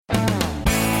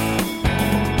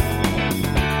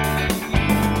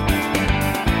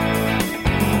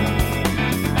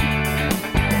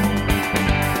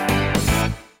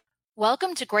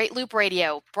Welcome to Great Loop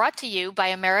Radio, brought to you by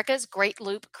America's Great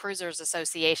Loop Cruisers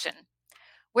Association.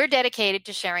 We're dedicated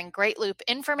to sharing Great Loop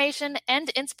information and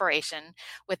inspiration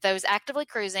with those actively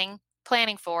cruising,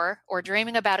 planning for, or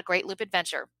dreaming about a Great Loop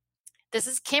adventure. This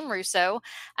is Kim Russo.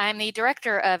 I'm the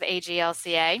director of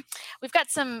AGLCA. We've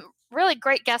got some really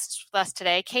great guests with us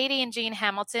today. Katie and Jean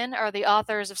Hamilton are the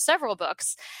authors of several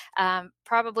books.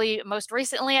 Probably most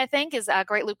recently, I think, is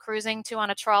Great Loop Cruising 2 on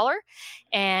a Trawler.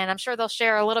 And I'm sure they'll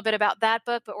share a little bit about that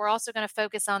book, but we're also going to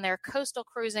focus on their Coastal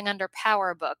Cruising Under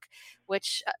Power book,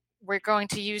 which we're going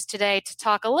to use today to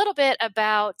talk a little bit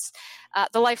about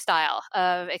the lifestyle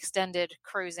of extended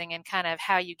cruising and kind of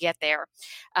how you get there.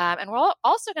 And we're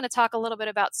also going to talk a little bit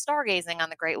about stargazing on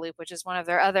the Great Loop, which is one of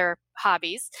their other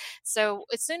hobbies. So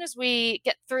as soon as we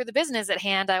get through the business at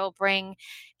hand, I will bring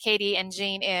Katie and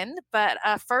Jean in. But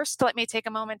first, let me take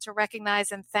a moment to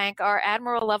recognize and thank our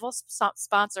Admiral level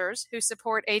sponsors who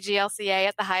support AGLCA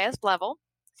at the highest level.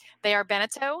 They are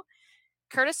Beneteau,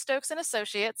 Curtis Stokes and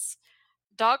Associates,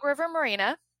 Dog River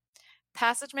Marina,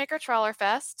 Passage Maker Trawler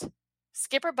Fest,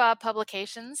 Skipper Bob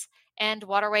Publications, and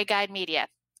Waterway Guide Media.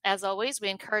 As always, we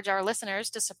encourage our listeners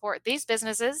to support these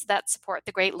businesses that support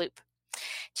the Great Loop.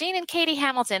 Jean and Katie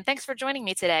Hamilton, thanks for joining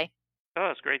me today. Oh,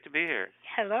 it's great to be here.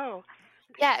 Hello.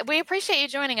 Yeah, we appreciate you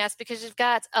joining us because you've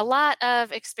got a lot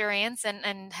of experience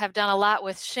and have done a lot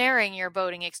with sharing your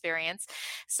boating experience.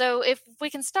 So if we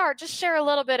can start, just share a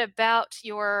little bit about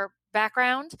your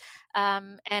background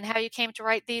and how you came to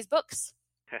write these books.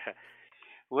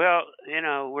 Well,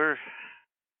 we're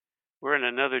in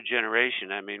another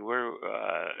generation. I mean,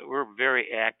 we're very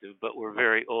active, but we're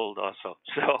very old also.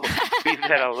 So we've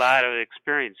had a lot of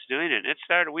experience doing it. It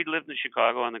started. We lived in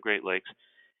Chicago on the Great Lakes,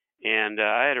 and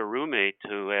I had a roommate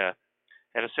who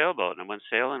had a sailboat, and I went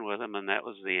sailing with him, and that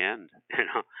was the end.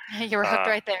 You were hooked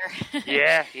right there.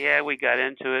 yeah, we got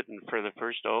into it, and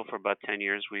for about 10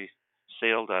 years, we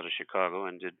sailed out of Chicago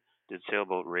and did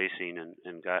sailboat racing,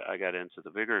 and I got into the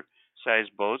bigger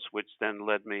sized boats, which then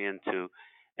led me into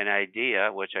an idea,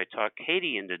 which I talked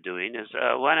Katie into doing, is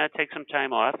why not take some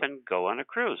time off and go on a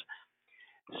cruise?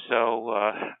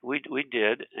 So we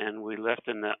did, and we left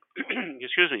in the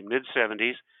mid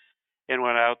 70s and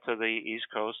went out to the East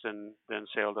Coast and then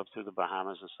sailed up through the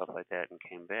Bahamas and stuff like that and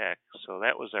came back. So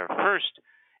that was our first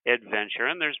adventure,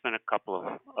 and there's been a couple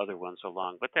of other ones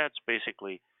along, but that's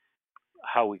basically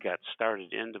how we got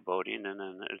started into boating, and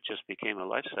then it just became a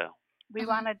lifestyle. We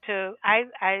wanted to,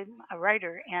 I'm a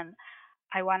writer, and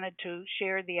I wanted to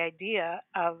share the idea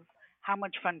of how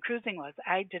much fun cruising was.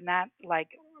 I did not like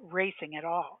racing at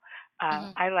all.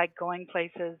 I like going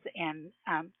places and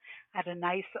had a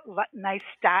nice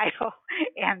style,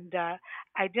 and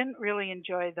I didn't really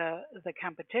enjoy the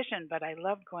competition, but I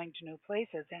loved going to new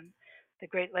places. And the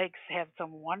Great Lakes have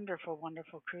some wonderful,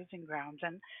 wonderful cruising grounds.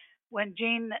 And when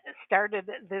Jean started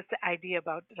this idea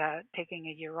about taking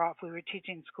a year off, we were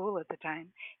teaching school at the time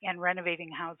and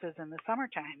renovating houses in the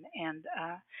summertime. And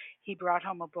he brought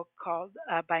home a book called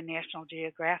by National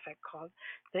Geographic called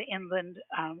The Inland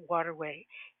Waterway.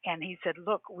 And he said,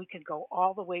 look, we could go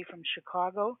all the way from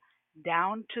Chicago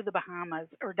down to the Bahamas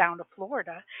or down to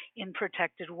Florida in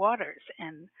protected waters.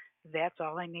 And that's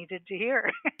all I needed to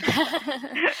hear.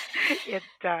 It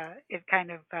kind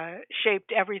of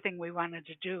shaped everything we wanted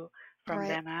to do from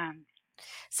then on.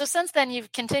 So since then,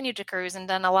 you've continued to cruise and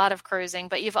done a lot of cruising,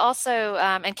 but you've also,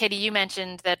 and Katie, you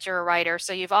mentioned that you're a writer,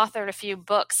 so you've authored a few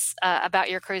books about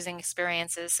your cruising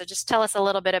experiences. So just tell us a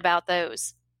little bit about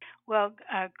those. Well,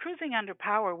 cruising under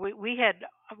power, we had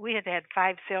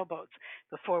 5 sailboats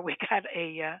before we got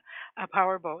a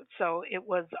power boat, so it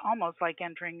was almost like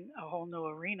entering a whole new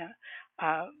arena.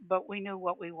 But we knew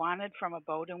what we wanted from a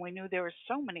boat, and we knew there were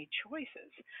so many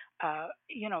choices.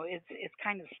 It's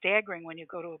kind of staggering when you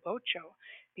go to a boat show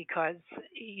because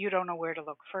you don't know where to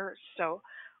look first. So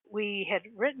we had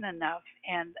written enough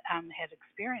and had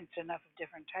experienced enough of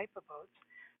different type of boats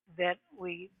that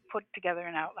we put together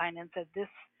an outline and said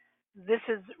this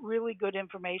is really good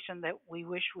information that we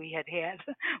wish we had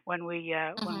when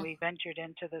we ventured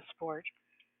into the sport.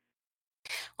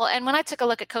 Well, and when I took a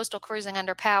look at Coastal Cruising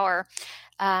Under Power,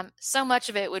 so much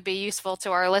of it would be useful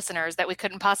to our listeners that we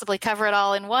couldn't possibly cover it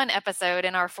all in one episode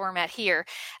in our format here.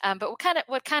 But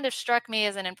what kind of struck me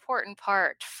as an important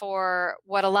part for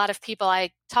what a lot of people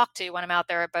I talk to when I'm out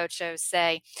there at boat shows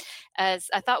say, is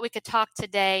I thought we could talk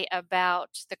today about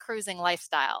the cruising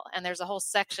lifestyle. And there's a whole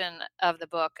section of the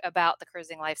book about the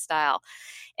cruising lifestyle.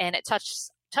 And it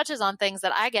touches on things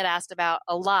that I get asked about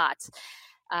a lot.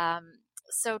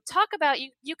 So talk about,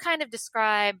 you kind of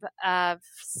describe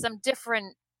some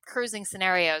different cruising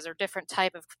scenarios or different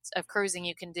type of cruising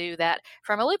you can do that,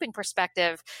 from a looping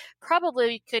perspective,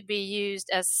 probably could be used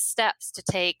as steps to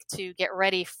take to get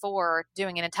ready for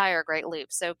doing an entire great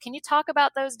loop. So can you talk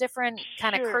about those different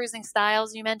kind of Sure. cruising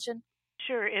styles you mentioned?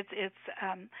 Sure, it's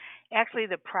actually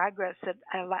the progress that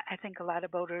I think a lot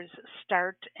of boaters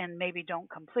start and maybe don't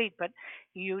complete, but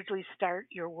you usually start.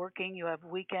 You're working, you have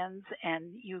weekends,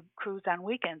 and you cruise on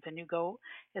weekends, and you go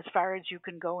as far as you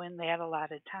can go in that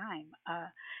allotted time,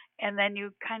 and then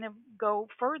you kind of go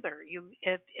further.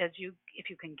 If you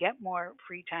can get more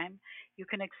free time, you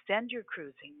can extend your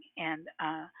cruising, and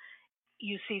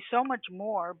you see so much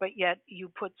more, but yet you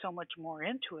put so much more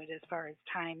into it as far as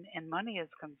time and money is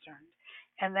concerned.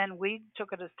 And then we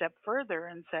took it a step further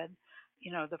and said,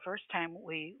 the first time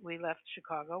we left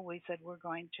Chicago, we said we're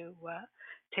going to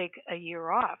take a year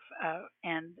off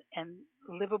and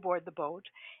live aboard the boat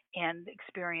and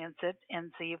experience it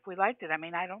and see if we liked it. I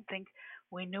mean, I don't think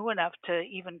we knew enough to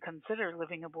even consider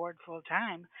living aboard full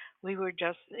time.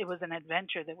 It was an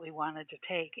adventure that we wanted to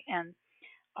take, and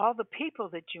all the people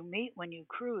that you meet when you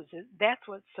cruise, that's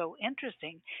what's so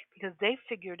interesting, because they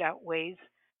figured out ways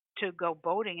to go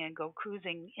boating and go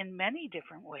cruising in many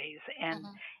different ways,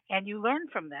 Mm-hmm. and you learn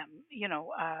from them,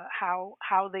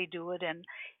 how they do it. And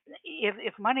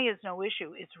if money is no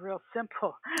issue, it's real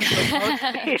simple. But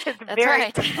it's That's very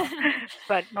right. simple,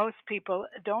 but most people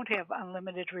don't have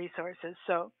unlimited resources.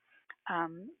 So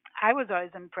um, I was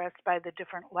always impressed by the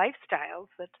different lifestyles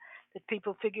that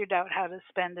people figured out how to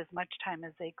spend as much time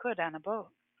as they could on a boat.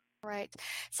 Right.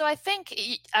 So I think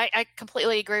I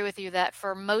completely agree with you that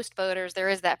for most boaters, there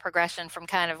is that progression from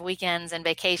kind of weekends and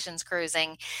vacations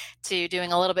cruising to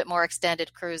doing a little bit more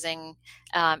extended cruising,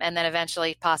 and then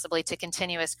eventually possibly to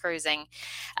continuous cruising.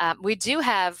 We do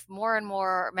have more and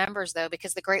more members, though,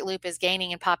 because the Great Loop is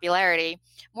gaining in popularity,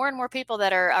 more and more people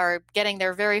that are getting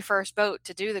their very first boat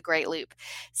to do the Great Loop.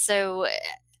 So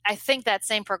I think that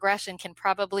same progression can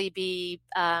probably be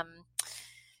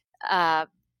uh,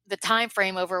 the time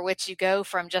frame over which you go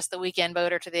from just the weekend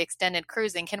boater to the extended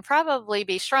cruising can probably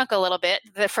be shrunk a little bit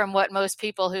from what most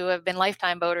people who have been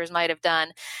lifetime boaters might have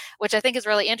done, which I think is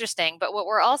really interesting. But what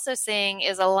we're also seeing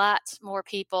is a lot more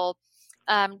people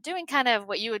doing kind of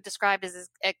what you would describe as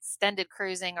extended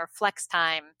cruising or flex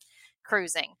time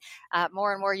cruising.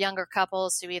 More and more younger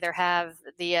couples who either have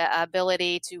the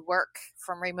ability to work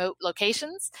from remote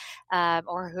locations,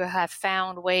 or who have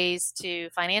found ways to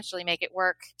financially make it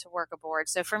work to work aboard.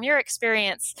 So, from your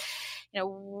experience,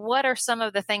 what are some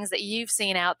of the things that you've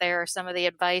seen out there, or some of the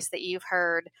advice that you've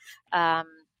heard, um,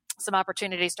 some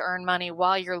opportunities to earn money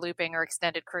while you're looping or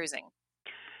extended cruising?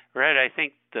 Right. I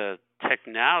think the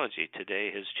technology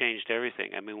today has changed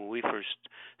everything. I mean, when we first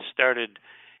started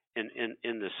in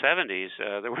the 70s,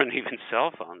 there weren't even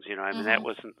cell phones. I mean, that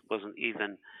Mm-hmm. wasn't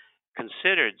even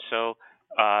considered. So,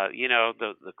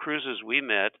 the cruises we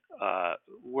met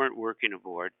weren't working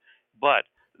aboard, but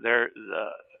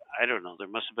I don't know, there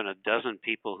must have been a dozen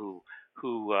people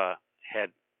who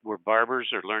had were barbers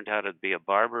or learned how to be a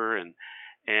barber,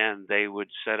 and they would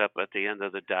set up at the end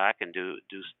of the dock and do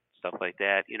stuff like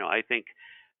that. I think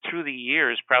through the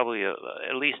years, probably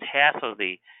at least half of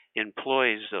the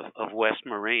employees of West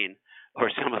Marine or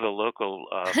some of the local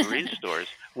marine stores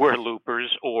were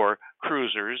loopers or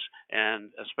cruisers,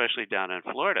 and especially down in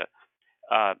Florida.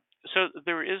 Uh, so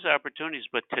there is opportunities,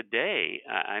 but today,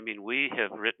 I mean, we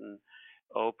have written,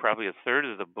 probably a third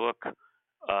of the book,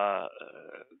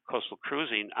 coastal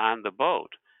cruising on the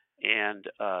boat, and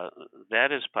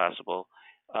that is possible.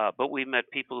 But we've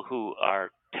met people who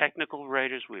are technical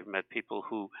writers. We've met people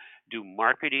who do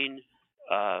marketing.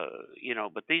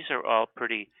 But these are all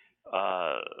pretty,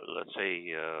 uh, let's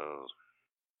say,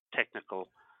 technical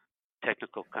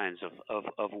technical kinds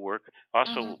of work.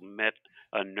 Mm-hmm. Also met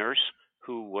a nurse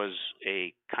who was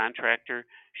a contractor.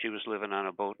 She was living on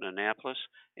a boat in Annapolis,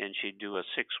 and she'd do a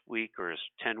 6 week or a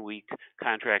 10 week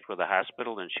contract with a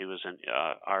hospital, and she was an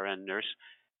RN nurse.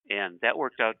 And that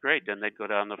worked out great. Then they'd go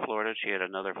down to Florida. She had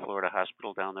another Florida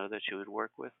hospital down there that she would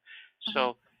work with. Mm-hmm.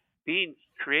 So being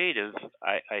creative,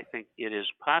 I think it is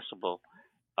possible.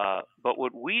 But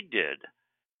what we did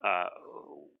uh,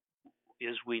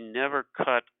 is we never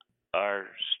cut our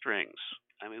strings.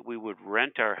 I mean, we would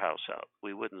rent our house out.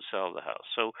 We wouldn't sell the house.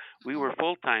 So we Mm-hmm. were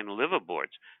full-time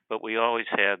liveaboards, but we always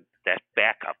had that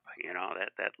backup,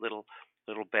 that little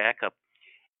backup.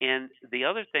 And the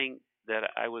other thing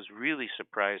that I was really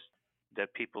surprised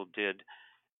that people did,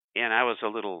 and I was a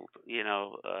little,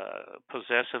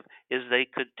 possessive, is they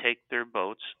could take their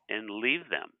boats and leave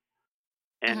them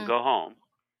and Mm-hmm. go home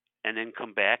and then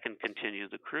come back and continue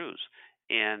the cruise.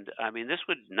 And I mean, this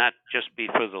would not just be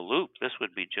for the loop. This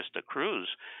would be just a cruise.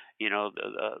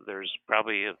 There's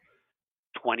probably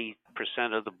 20%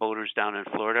 of the boaters down in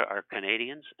Florida are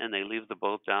Canadians, and they leave the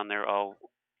boat down there all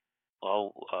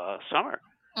summer.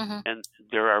 Mm-hmm. And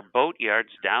there are boat yards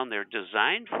down there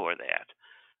designed for that,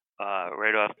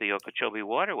 right off the Okeechobee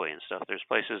Waterway and stuff. There's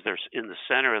places they're in the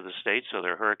center of the state, so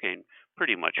they're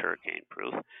pretty much hurricane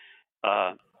proof.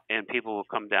 Uh, and people will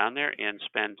come down there and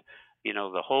spend,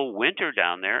 the whole winter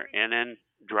down there and then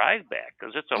drive back,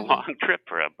 because it's a Mm-hmm. long trip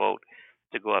for a boat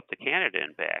to go up to Canada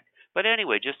and back. But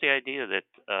anyway, just the idea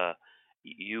that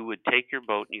you would take your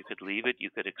boat and you could leave it, you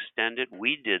could extend it.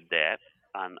 We did that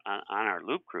on our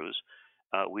loop cruise.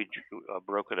 We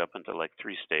broke it up into like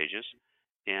 3 stages,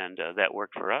 and that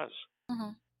worked for us.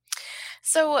 Mm-hmm.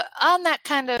 So, on that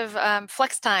kind of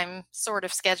flex time sort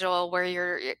of schedule where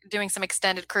you're doing some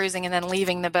extended cruising and then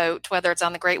leaving the boat, whether it's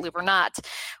on the Great Loop or not,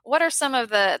 what are some of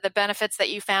the benefits that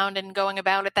you found in going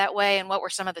about it that way, and what were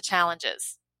some of the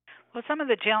challenges? Well, some of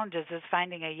the challenges is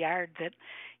finding a yard that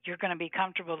you're going to be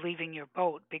comfortable leaving your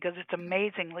boat, because it's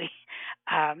amazingly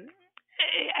um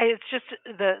it's just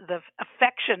the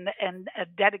affection and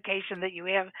dedication that you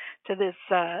have to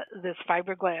this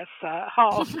fiberglass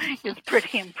hull is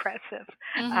pretty impressive.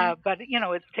 Mm-hmm. But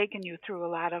it's taken you through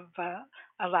a lot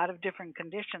of different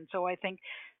conditions. So I think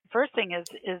first thing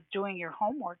is doing your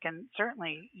homework, and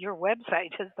certainly your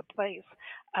website is the place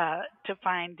to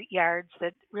find yards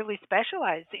that really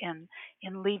specialize in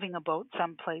leaving a boat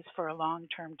someplace for a long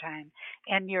term time.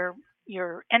 And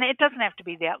and it doesn't have to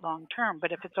be that long term,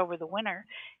 but if it's over the winter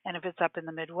and if it's up in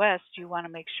the Midwest, you want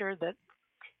to make sure that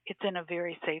it's in a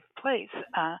very safe place.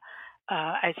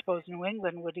 I suppose New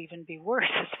England would even be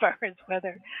worse as far as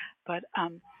weather, but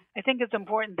I think it's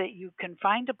important that you can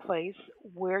find a place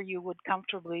where you would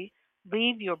comfortably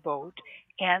leave your boat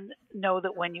and know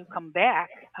that when you come back,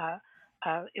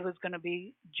 it was going to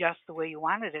be just the way you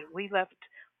wanted it. We left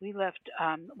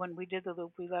when we did the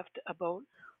loop. We left a boat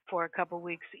for a couple of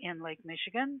weeks in Lake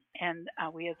Michigan, and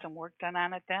we had some work done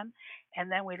on it then. And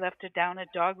then we left it down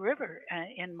at Dog River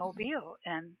in Mobile,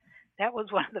 and that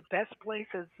was one of the best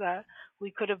places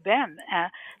we could have been.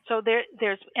 So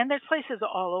there's places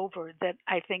all over that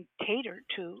I think cater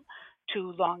to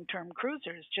long-term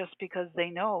cruisers, just because they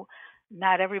know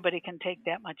not everybody can take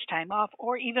that much time off,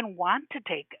 or even want to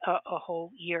take a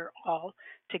whole year all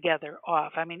together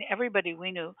off. I mean, everybody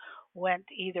we knew went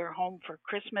either home for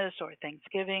Christmas or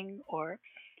Thanksgiving, or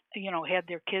had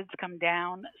their kids come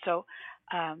down. So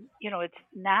it's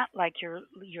not like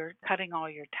you're cutting all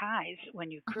your ties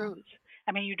when you Mm-hmm. cruise.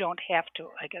 I mean, you don't have to,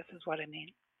 I guess is what I mean.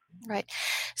 Right.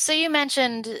 So you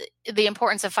mentioned the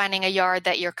importance of finding a yard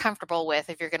that you're comfortable with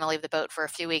if you're going to leave the boat for a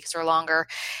few weeks or longer.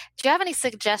 Do you have any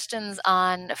suggestions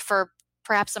for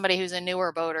perhaps somebody who's a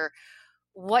newer boater?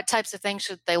 What types of things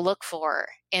should they look for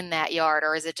in that yard,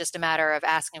 or is it just a matter of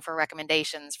asking for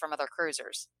recommendations from other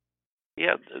cruisers?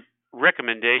 Yeah,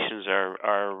 recommendations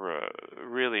are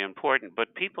really important,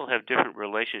 but people have different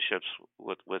relationships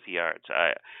with yards.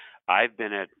 I've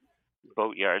been at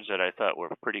boat yards that I thought were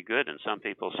pretty good, and some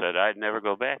people said I'd never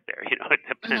go back there. It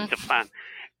depends Mm-hmm.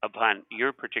 upon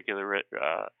your particular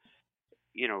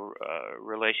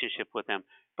relationship with them.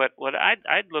 But what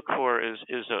I'd look for is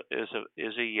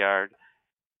a yard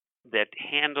that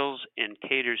handles and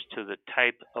caters to the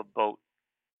type of boat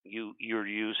you're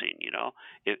using.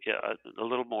 A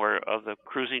little more of the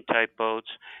cruising type boats.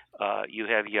 You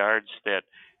have yards that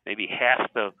maybe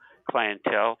half the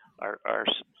clientele are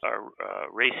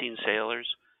racing sailors,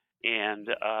 and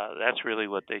that's really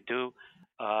what they do.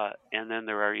 And then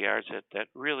there are yards that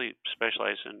really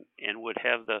specialize and would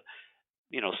have the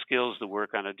skills to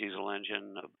work on a diesel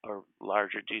engine or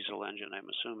larger diesel engine. I'm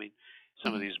assuming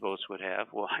some of Mm-hmm. these boats would have.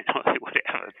 Well, I know they would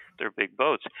have. They're big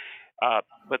boats,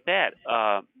 but that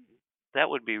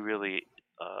would be really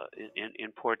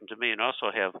important to me, and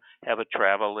also have a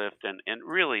travel lift and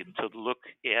really to look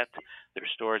at their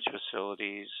storage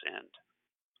facilities and.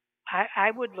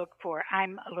 I would look for.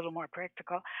 I'm a little more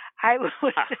practical. I would.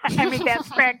 I mean, that's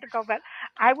practical, but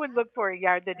I would look for a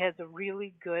yard that has a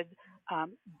really good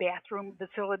bathroom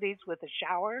facilities with a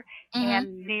shower, Mm-hmm.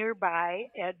 and nearby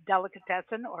a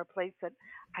delicatessen or a place that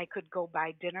I could go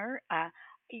buy dinner.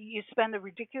 You spend a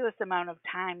ridiculous amount of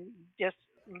time just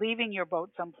leaving your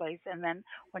boat someplace, and then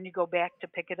when you go back to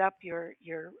pick it up, you're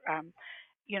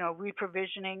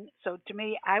reprovisioning. So to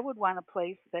me, I would want a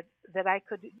place that I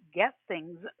could get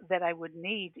things that I would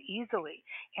need easily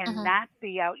and Mm-hmm. not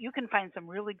be out. You can find some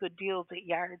really good deals at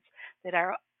yards that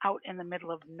are out in the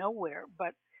middle of nowhere,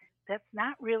 but that's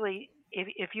not really.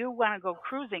 If you want to go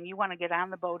cruising, you want to get on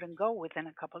the boat and go within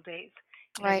a couple of days.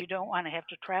 Right. You don't want to have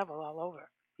to travel all over.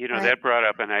 Right. That brought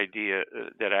up an idea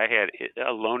that I had.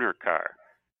 A loaner car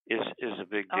is a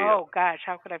big deal. Oh gosh,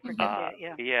 how could I forget that?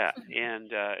 Yeah. Yeah,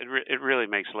 and it really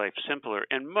makes life simpler.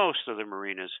 And most of the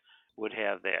marinas would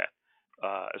have that,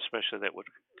 especially that would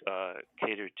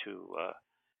cater to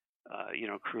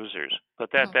cruisers. But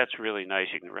that's really nice.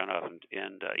 You can run off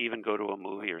and even go to a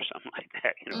movie or something like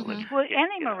that. Well,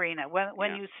 any marina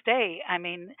when you stay, I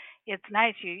mean, it's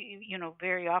nice. You know,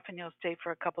 very often you'll stay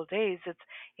for a couple of days.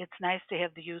 It's nice to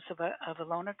have the use of a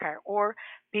loaner car or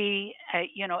be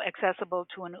accessible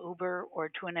to an Uber or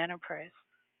to an Enterprise.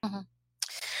 Mm-hmm.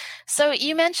 So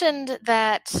you mentioned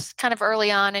that kind of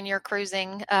early on in your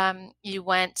cruising, you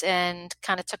went and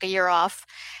kind of took a year off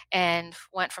and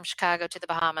went from Chicago to the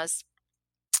Bahamas.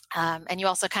 And you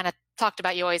also kind of talked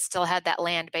about you always still had that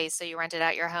land base, so you rented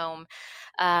out your home.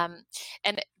 And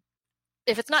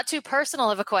if it's not too personal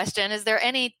of a question, are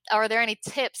there any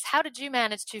tips? How did you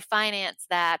manage to finance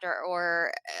that,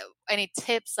 or any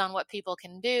tips on what people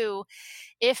can do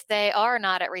if they are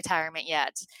not at retirement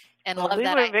yet and love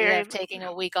that idea of taking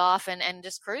a week off and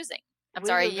just cruising?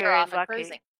 A year off and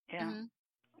cruising. Yeah,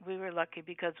 we were lucky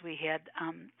because we had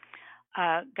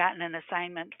gotten an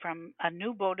assignment from a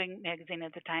new boating magazine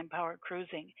at the time, Power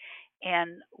Cruising,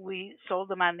 and we sold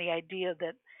them on the idea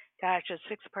that, gosh,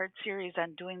 a 6-part series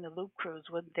on doing the loop cruise,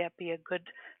 wouldn't that be a good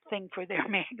thing for their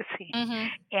magazine? Mm-hmm.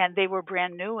 And they were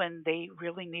brand new and they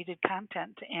really needed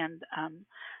content. And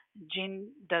Jean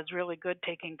does really good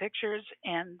taking pictures,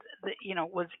 and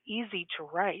it was easy to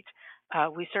write.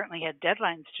 We certainly had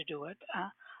deadlines to do it,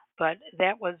 but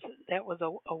that was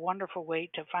a wonderful way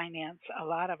to finance a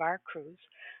lot of our cruise.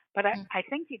 But I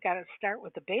think you got to start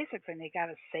with the basics, and you got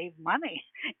to save money.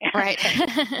 And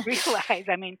right. realize,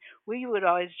 I mean, we would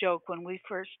always joke when we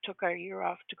first took our year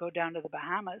off to go down to the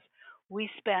Bahamas, we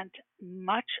spent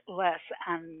much less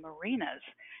on marinas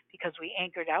because we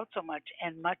anchored out so much,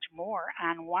 and much more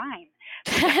on wine.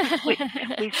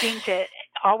 we seem to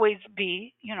always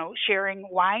be, sharing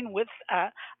wine with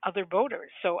other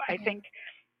boaters. So I think,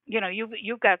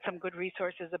 you've got some good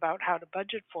resources about how to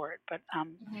budget for it. But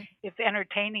if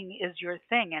entertaining is your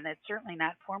thing, and it's certainly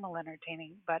not formal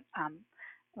entertaining, but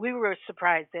we were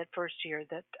surprised that first year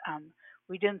that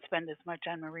we didn't spend as much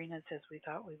on marinas as we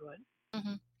thought we would.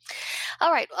 Mm-hmm.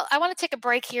 All right. Well, I want to take a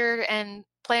break here and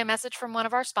play a message from one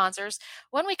of our sponsors.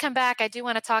 When we come back, I do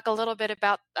want to talk a little bit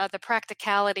about the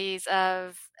practicalities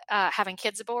of having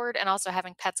kids aboard and also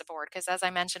having pets aboard. Because as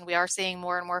I mentioned, we are seeing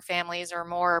more and more families or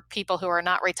more people who are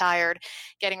not retired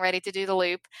getting ready to do the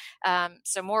loop.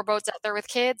 So more boats out there with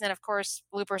kids. And of course,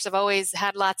 loopers have always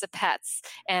had lots of pets.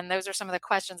 And those are some of the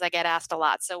questions I get asked a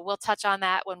lot. So we'll touch on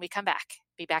that when we come back.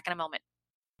 Be back in a moment.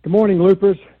 Good morning,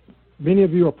 loopers. Many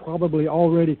of you are probably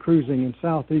already cruising in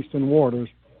southeastern waters,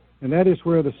 and that is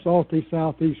where the Salty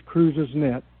Southeast Cruisers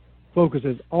Net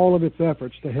focuses all of its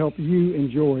efforts to help you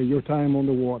enjoy your time on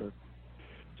the water.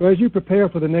 So as you prepare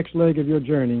for the next leg of your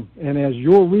journey, and as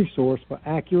your resource for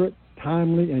accurate,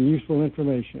 timely, and useful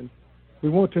information, we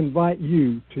want to invite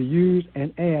you to use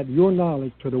and add your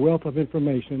knowledge to the wealth of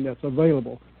information that's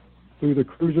available through the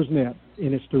Cruisers Net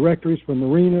in its directories for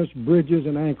marinas, bridges,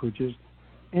 and anchorages,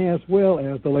 as well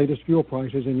as the latest fuel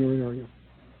prices in your area.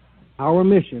 Our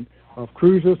mission of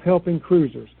Cruisers Helping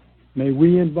Cruisers, may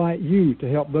we invite you to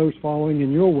help those following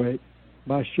in your wake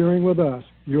by sharing with us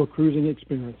your cruising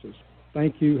experiences.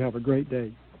 Thank you. Have a great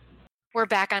day. We're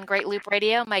back on Great Loop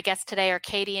Radio. My guests today are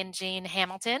Katie and Jean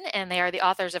Hamilton, and they are the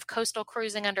authors of Coastal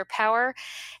Cruising Under Power,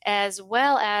 as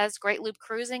well as Great Loop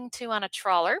Cruising 2 on a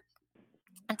Trawler.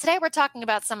 And today we're talking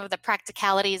about some of the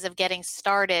practicalities of getting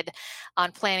started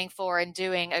on planning for and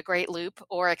doing a great loop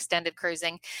or extended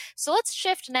cruising. So let's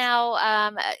shift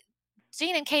now.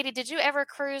 Jean and Katie, did you ever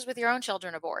cruise with your own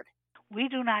children aboard? We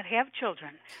do not have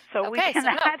children, so we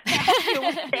cannot help you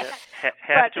with that.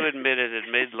 Have to admit it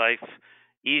made life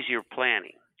easier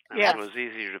planning. Yes. It was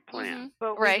easier to plan. Mm-hmm.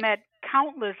 But we met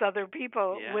countless other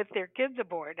people with their kids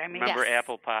aboard. I mean, remember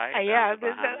Apple Pie?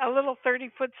 There's a little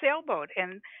 30-foot sailboat,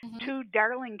 and two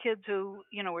darling kids who,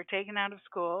 were taken out of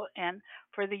school, and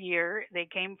for the year they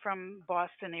came from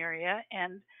Boston area,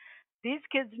 and these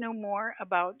kids knew more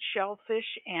about shellfish,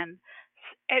 and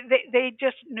they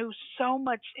just knew so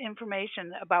much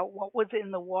information about what was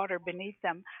in the water beneath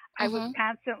them. I was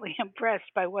constantly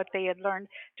impressed by what they had learned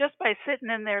just by sitting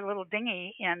in their little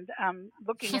dinghy and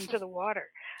looking into the water.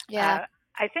 Yeah.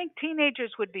 I think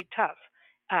teenagers would be tough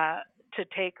to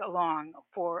take along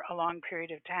for a long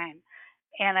period of time.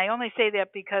 And I only say that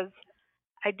because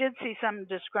I did see some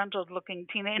disgruntled-looking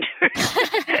teenagers.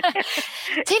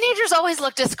 Teenagers always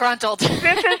look disgruntled.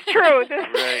 This is true.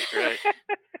 Right.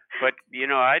 But,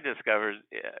 I discovered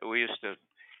we used to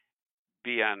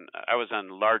I was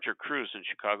on larger crews in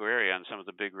Chicago area on some of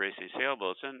the big racing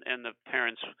sailboats, and the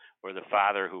parents or the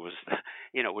father who was,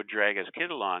 would drag his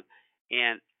kid along,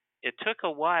 and it took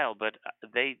a while, but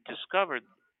they discovered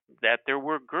that there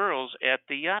were girls at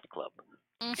the yacht club,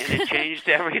 and it changed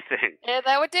everything. Yeah,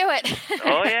 that would do it.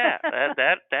 Oh yeah,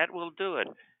 that will do it.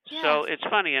 Yeah. So it's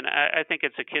funny, and I think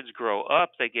as the kids grow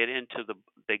up, they get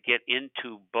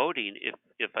into boating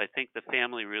if I think the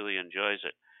family really enjoys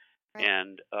it. Right.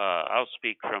 And I'll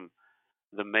speak from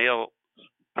the male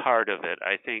part of it.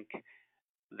 I think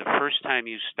the first time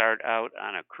you start out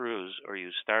on a cruise or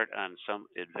you start on some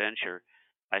adventure,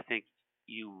 I think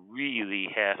you really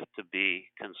have to be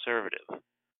conservative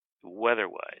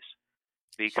weather-wise,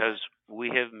 because we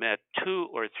have met 2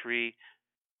 or 3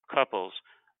 couples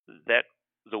that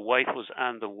the wife was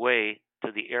on the way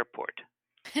to the airport,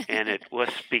 and it was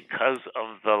because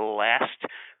of the last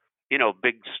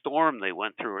big storm they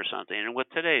went through or something. And with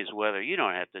today's weather, you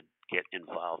don't have to get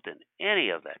involved in any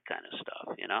of that kind of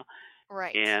stuff.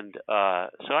 Right. And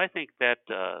so I think that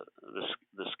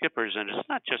the skippers, and it's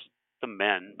not just the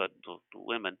men, but the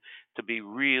women, to be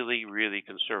really, really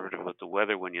conservative with the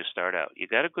weather when you start out. You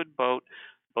got a good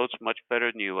boat's much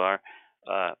better than you are,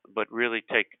 but really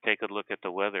take a look at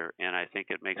the weather, and I think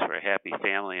it makes for a happy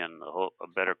family and a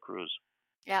better cruise.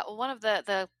 Yeah, well, one of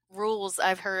the rules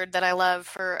I've heard that I love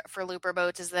for looper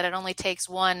boats is that it only takes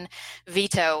one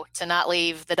veto to not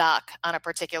leave the dock on a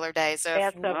particular day. So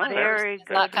that's if a very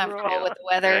good not comfortable with the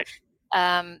weather,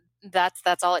 right.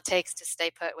 That's all it takes to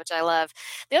stay put, which I love.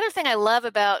 The other thing I love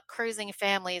about cruising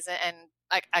families, and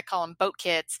I call them boat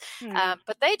kids,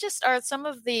 but they just are some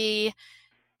of the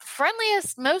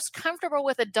friendliest, most comfortable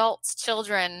with adults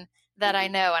children that I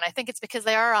know. And I think it's because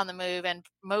they are on the move and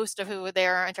most of who they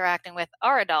are interacting with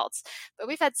are adults. But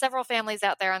we've had several families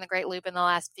out there on the Great Loop in the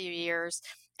last few years,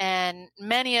 and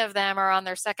many of them are on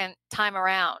their second time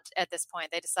around at this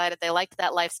point. They decided they liked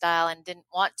that lifestyle and didn't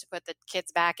want to put the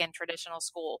kids back in traditional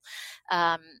school.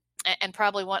 And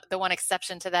probably the one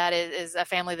exception to that is a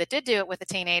family that did do it with a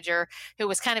teenager who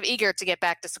was kind of eager to get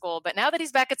back to school. But now that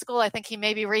he's back at school, I think he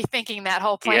may be rethinking that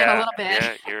whole plan a little bit.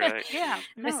 Yeah, you're right.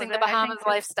 Missing the Bahamas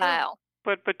lifestyle.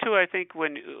 But too, I think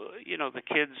when the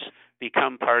kids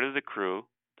become part of the crew,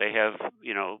 they have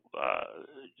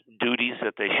duties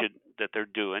that they're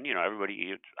doing. Everybody,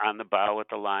 you're on the bow with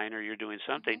the line, or you're doing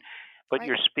something, but Right.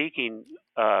 you're speaking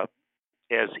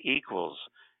as equals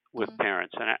with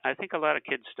parents, and I think a lot of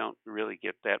kids don't really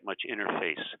get that much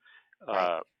interface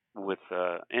with,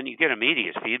 and you get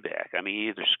immediate feedback. I mean, you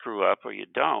either screw up or you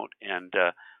don't, and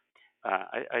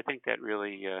I think that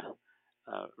really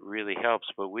really helps.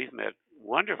 But we've met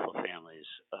wonderful families,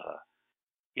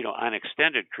 on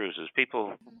extended cruises.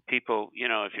 People,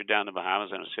 if you're down the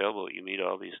Bahamas on a sailboat, you meet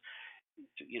all these,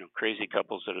 crazy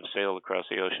couples that have sailed across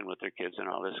the ocean with their kids and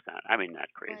all this kind. I mean, not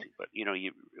crazy, but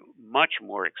you much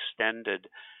more extended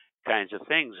kinds of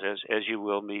things as you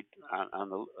will meet on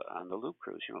the Loop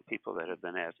cruise. People that have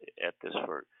been at this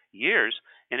for years,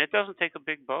 and it doesn't take a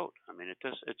big boat. I mean, it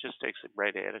just takes a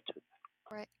right attitude.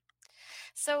 Right.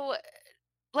 So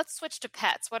let's switch to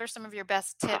pets. What are some of your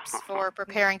best tips for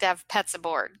preparing to have pets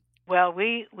aboard? Well,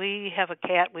 we have a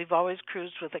cat. We've always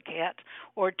cruised with a cat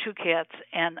or 2 cats,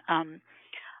 and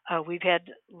we've had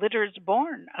litters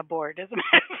born aboard, as a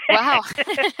matter of fact.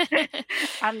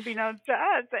 Wow. Unbeknownst to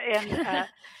us.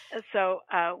 And so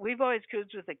we've always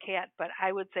cruised with a cat, but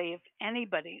I would say if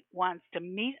anybody wants to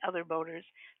meet other boaters,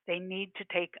 they need to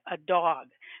take a dog,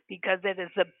 because it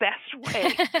is the best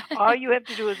way. All you have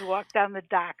to do is walk down the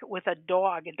dock with a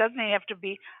dog. It doesn't even have to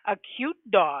be a cute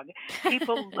dog.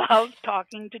 People love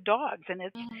talking to dogs, and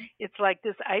it's like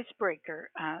this icebreaker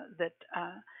that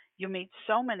you meet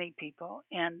so many people.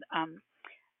 And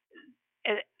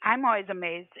I'm always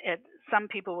amazed at some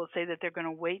people will say that they're going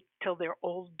to wait till their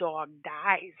old dog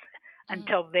dies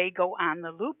until they go on the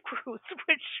Loop cruise,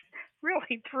 which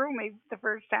really threw me the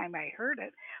first time I heard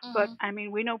it. But I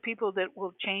mean, we know people that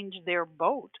will change their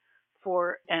boat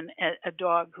for a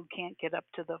dog who can't get up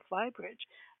to the flybridge.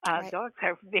 Right. Dogs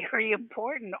are very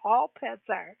important. All pets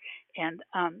are, and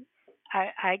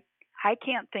I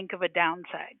can't think of a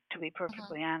downside, to be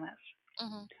perfectly honest.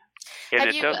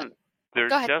 And there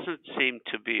doesn't seem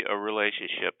to be a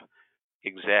relationship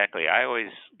exactly. I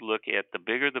always look at the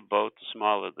bigger the boat, the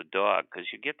smaller the dog, because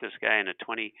you get this guy in a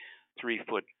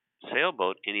 23-foot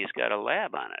sailboat and he's got a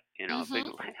lab on it, a big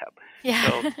lab. Yeah.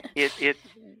 So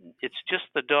it's just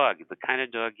the dog, the kind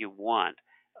of dog you want,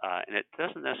 and it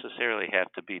doesn't necessarily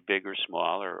have to be big or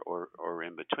small or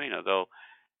in between, although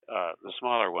the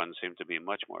smaller ones seem to be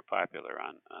much more popular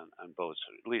on boats,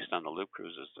 at least on the Loop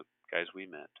cruises, the guys we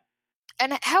met.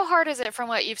 And how hard is it, from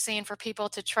what you've seen, for people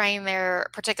to train their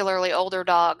particularly older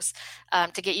dogs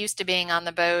to get used to being on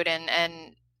the boat?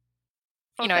 And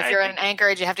Okay, if you're in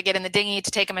Anchorage, you have to get in the dinghy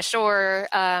to take them ashore.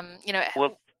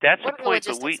 Well, that's the What are the point.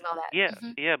 But logistics of all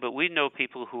that? but we know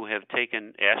people who have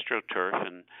taken AstroTurf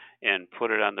and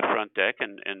put it on the front deck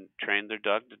and trained their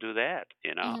dog to do that.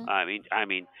 Mm-hmm. I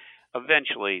mean,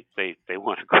 eventually they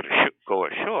want to go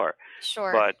ashore.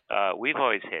 Sure. But we've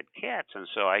always had cats, and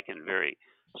so I can very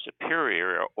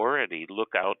superiority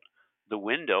look out the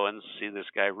window and see this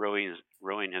guy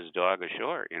rowing his dog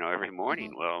ashore, every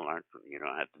morning. Mm-hmm. Well, you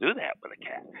don't have to do that with a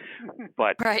cat,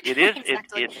 but Right.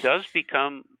 Exactly. it does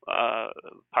become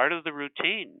part of the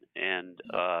routine, and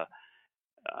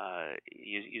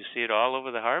you see it all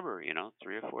over the harbor.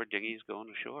 3 or 4 dinghies going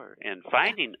ashore, and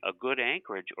finding a good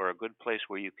anchorage or a good place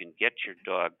where you can get your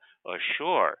dog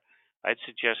ashore. I'd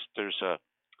suggest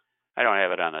I don't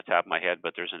have it on the top of my head,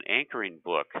 but there's an anchoring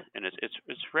book, and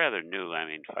it's rather new. I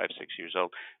mean, 5-6 years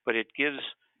old, but it gives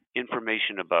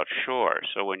information about shore.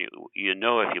 So when if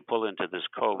you pull into this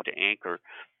cove to anchor,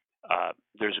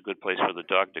 there's a good place for the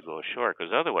dog to go ashore,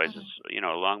 because otherwise it's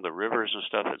along the rivers and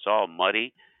stuff. It's all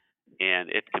muddy, and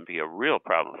it can be a real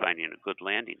problem finding a good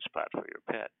landing spot for your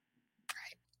pet.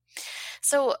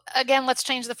 So again, let's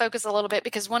change the focus a little bit,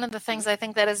 because one of the things I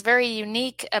think that is very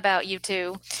unique about you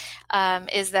two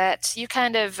is that you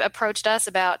kind of approached us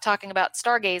about talking about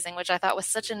stargazing, which I thought was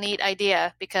such a neat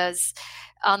idea, because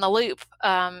on the loop,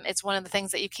 it's one of the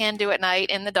things that you can do at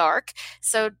night in the dark.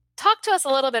 So talk to us a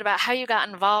little bit about how you got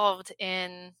involved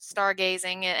in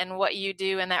stargazing and what you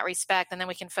do in that respect, and then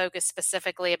we can focus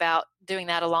specifically about doing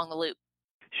that along the loop.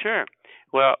 Sure.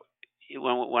 Well,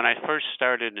 when I first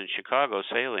started in Chicago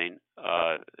sailing,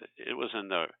 it was in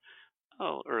the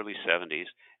early 70s,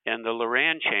 and the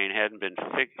Loran chain hadn't been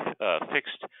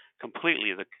fixed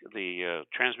completely. The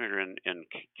transmitter in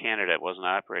Canada wasn't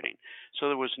operating, so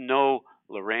there was no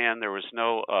Loran. There was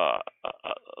no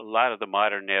a lot of the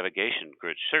modern navigation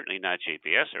grids, certainly not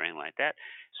GPS or anything like that.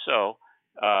 So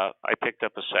I picked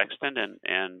up a sextant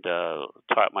and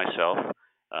taught myself.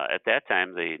 At that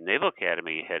time, the Naval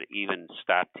Academy had even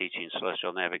stopped teaching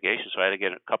celestial navigation, so I had to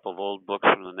get a couple of old books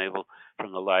from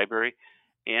the library,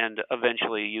 and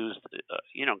eventually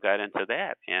got into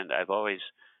that. And I've always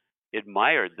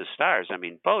admired the stars. I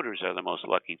mean, boaters are the most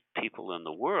lucky people in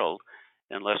the world,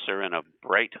 unless they're in a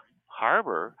bright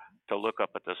harbor, to look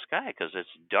up at the sky, because it's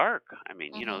dark. I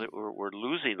mean, we're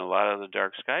losing a lot of the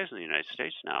dark skies in the United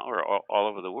States now, or all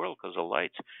over the world, because of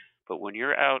lights. But when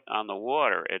you're out on the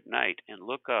water at night and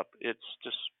look up, it's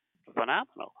just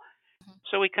phenomenal.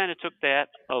 So we kind of took that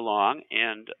along,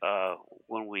 and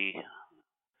when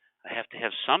I have to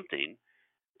have something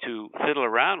to fiddle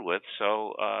around with.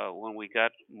 So when we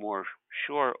got more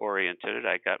shore oriented,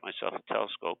 I got myself a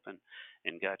telescope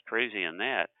and got crazy in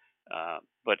that.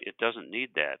 But it doesn't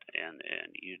need that, and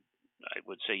I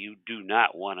would say you do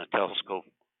not want a telescope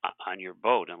on your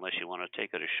boat unless you want to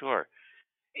take it ashore.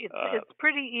 It's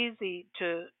pretty easy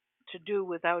to do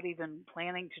without even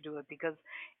planning to do it, because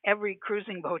every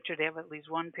cruising boat should have at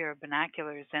least one pair of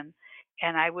binoculars, and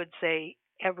I would say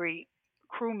every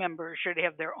crew member should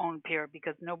have their own pair,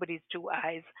 because nobody's two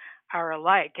eyes are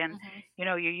alike. And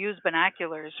you use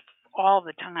binoculars all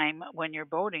the time when you're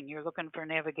boating. You're looking for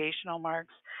navigational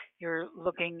marks. You're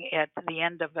looking at the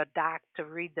end of a dock to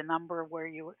read the number where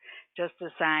you were just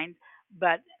assigned.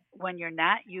 But when you're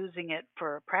not using it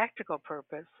for a practical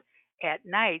purpose, at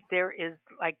night there is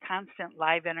like constant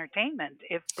live entertainment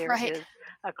if there is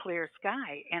a clear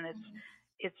sky, and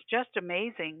it's just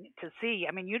amazing to see.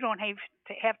 I mean, you don't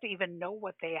have to even know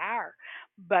what they are,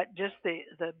 but just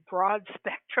the broad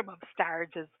spectrum of stars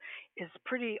is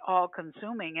pretty all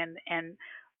consuming, and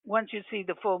once you see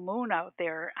the full moon out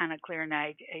there on a clear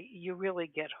night, you really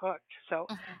get hooked. So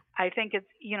I think it's,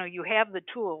 you have the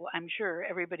tool. I'm sure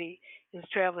everybody is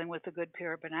traveling with a good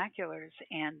pair of binoculars,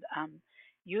 and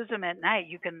use them at night.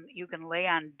 You can lay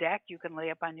on deck, you can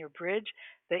lay up on your bridge.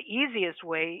 The easiest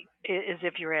way is,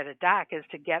 if you're at a dock, is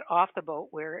to get off the boat,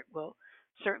 where it will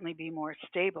certainly be more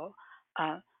stable.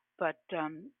 But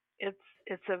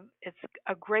it's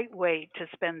a great way to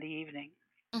spend the evening.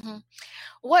 Mm-hmm.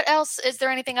 What else? Is there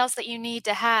anything else that you need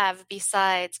to have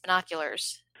besides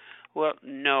binoculars? Well,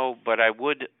 no, but I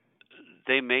would.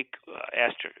 They make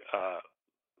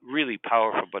really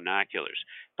powerful binoculars,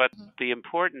 but the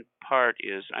important part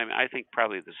is, I think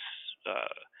probably the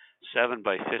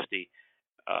 7x50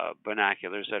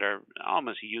 binoculars that are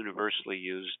almost universally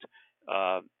used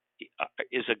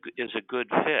is a good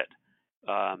fit.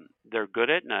 They're good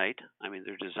at night. I mean,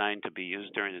 they're designed to be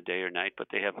used during the day or night, but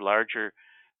they have larger.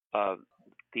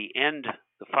 The end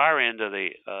far end of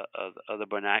the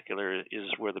binocular is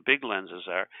where the big lenses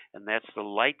are, and that's the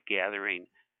light gathering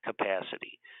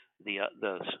capacity.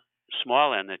 The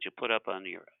small end that you put up on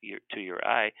to your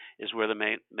eye is where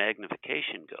the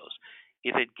magnification goes.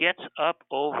 If it gets up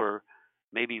over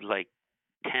maybe like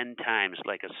 10 times,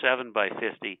 like a 7 by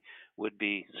 50 would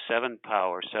be 7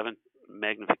 power, 7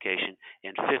 magnification,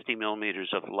 and 50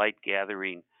 millimeters of light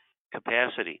gathering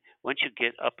capacity. Once you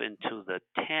get up into the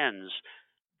tens,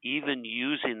 even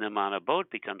using them on a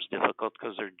boat becomes difficult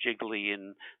because they're jiggly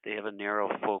and they have a narrow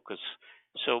focus.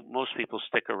 So most people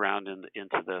stick around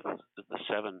into the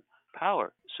 7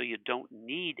 power. So you don't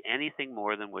need anything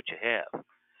more than what you have.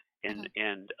 And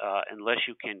unless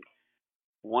you can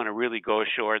want to really go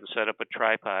ashore and set up a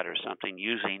tripod or something,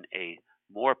 using a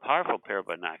more powerful pair of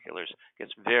binoculars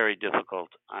gets very difficult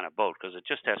on a boat because it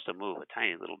just has to move a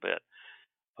tiny little bit.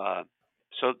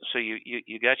 So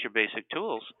you got your basic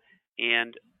tools,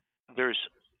 and there's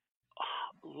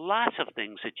lots of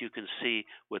things that you can see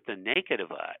with the naked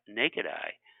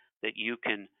eye that you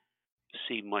can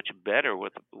see much better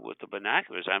with the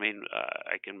binoculars. I mean,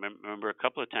 I can remember a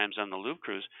couple of times on the Loop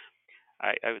cruise.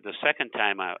 The second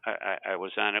time I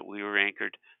was on it, we were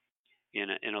anchored in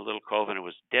a little cove, and it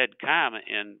was dead calm,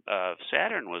 and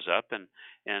Saturn was up,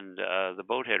 and the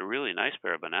boat had a really nice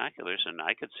pair of binoculars, and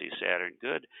I could see Saturn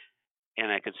good,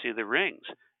 and I could see the rings.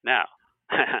 Now,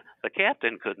 the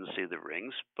captain couldn't see the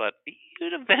rings, but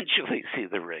you'd eventually see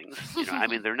the rings. I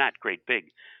mean, they're not great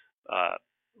big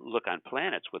look on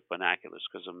planets with binoculars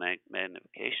because the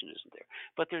magnification isn't there.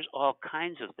 But there's all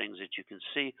kinds of things that you can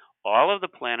see. All of the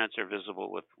planets are visible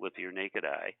with your naked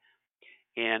eye.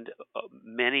 And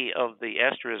many of the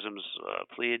asterisms,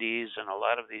 Pleiades, and a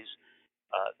lot of these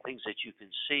things that you can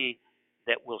see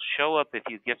that will show up if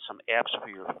you get some apps for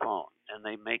your phone. And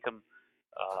they make them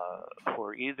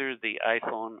for either the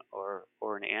iPhone or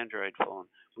an Android phone,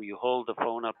 where you hold the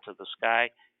phone up to the sky,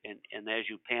 and as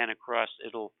you pan across,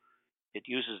 it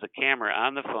uses the camera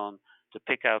on the phone to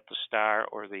pick out the star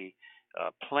or the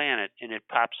planet, and it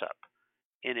pops up.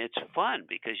 And it's fun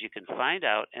because you can find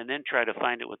out and then try to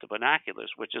find it with the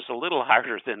binoculars, which is a little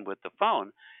harder than with the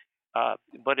phone.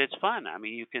 But it's fun. I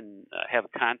mean, you can have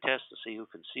a contest to see who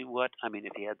can see what. I mean,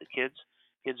 if you had the kids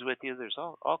with you, there's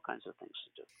all kinds of things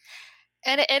to do.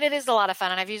 And it is a lot of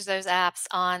fun, and I've used those apps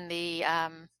on the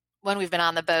when we've been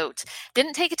on the boat.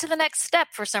 Didn't take it to the next step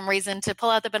for some reason to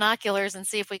pull out the binoculars and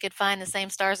see if we could find the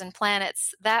same stars and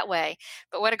planets that way.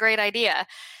 But what a great idea.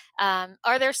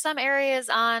 Are there some areas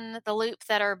on the Loop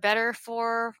that are better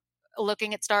for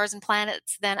looking at stars and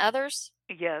planets than others?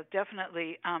 Yeah,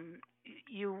 definitely.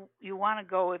 You want to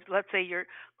go if, let's say, you're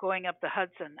going up the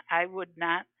Hudson. I would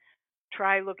not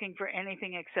try looking for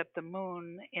anything except the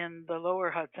moon in the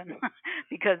lower Hudson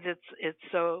because it's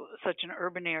such an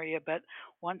urban area. But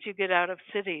once you get out of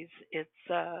cities, it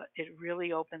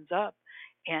really opens up,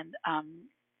 and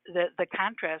the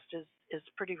contrast is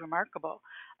pretty remarkable.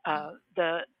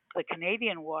 The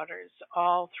Canadian waters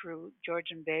all through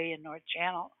Georgian Bay and North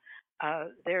Channel,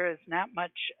 there is not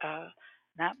much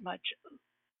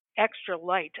extra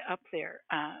light up there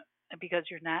because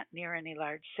you're not near any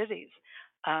large cities.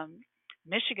 Um,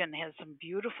 Michigan has some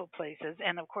beautiful places,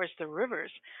 and of course the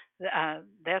rivers.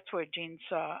 That's where Gene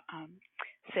saw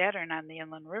Saturn on the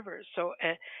inland rivers. So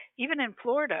even in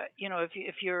Florida,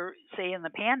 if you're say in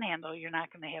the Panhandle, you're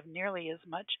not going to have nearly as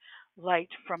much light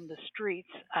from the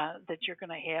streets that you're going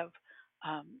to have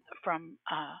from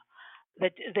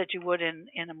that you would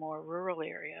in a more rural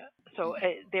area. So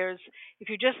there's if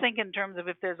you just think in terms of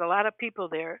if there's a lot of people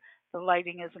there, the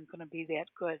lighting isn't going to be that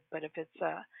good. But if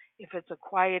it's a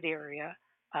quiet area,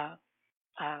 uh,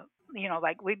 uh,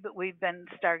 like we've been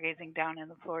stargazing down in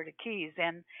the Florida Keys,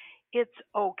 and it's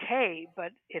okay.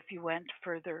 But if you went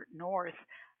further north,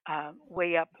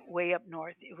 way up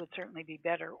north, it would certainly be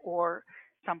better. Or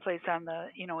someplace on the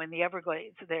in the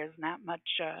Everglades, there's not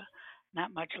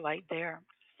much light there.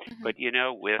 Mm-hmm. But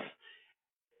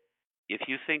if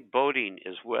you think boating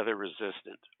is weather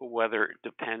resistant, weather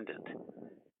dependent,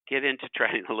 get into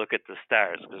trying to look at the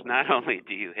stars, because not only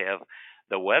do you have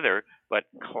the weather, but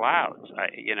clouds.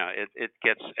 It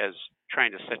gets, as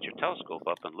trying to set your telescope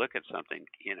up and look at something,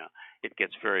 it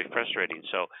gets very frustrating.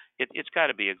 So it's got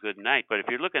to be a good night. But if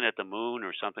you're looking at the moon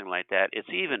or something like that, it's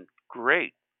even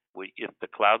great. If the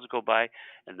clouds go by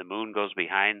and the moon goes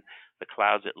behind the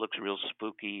clouds, it looks real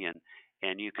spooky,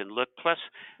 and you can look. Plus,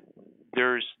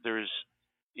 there's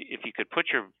if you could put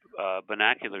your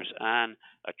binoculars on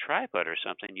a tripod or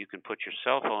something, you can put your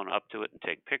cell phone up to it and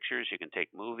take pictures. You can take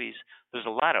movies. There's a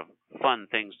lot of fun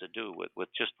things to do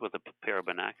with a pair of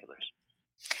binoculars.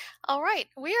 All right,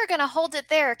 we are going to hold it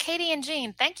there. Katie and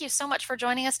Jean, thank you so much for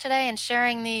joining us today and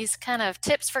sharing these kind of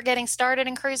tips for getting started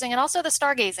in cruising, and also the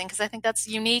stargazing, because I think that's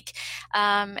unique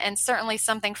and certainly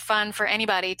something fun for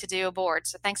anybody to do aboard.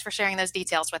 So thanks for sharing those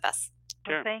details with us.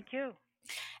 Sure. Well, thank you.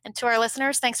 And to our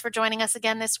listeners, thanks for joining us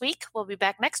again this week. We'll be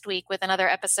back next week with another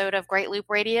episode of Great Loop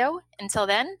Radio. Until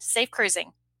then, safe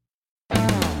cruising.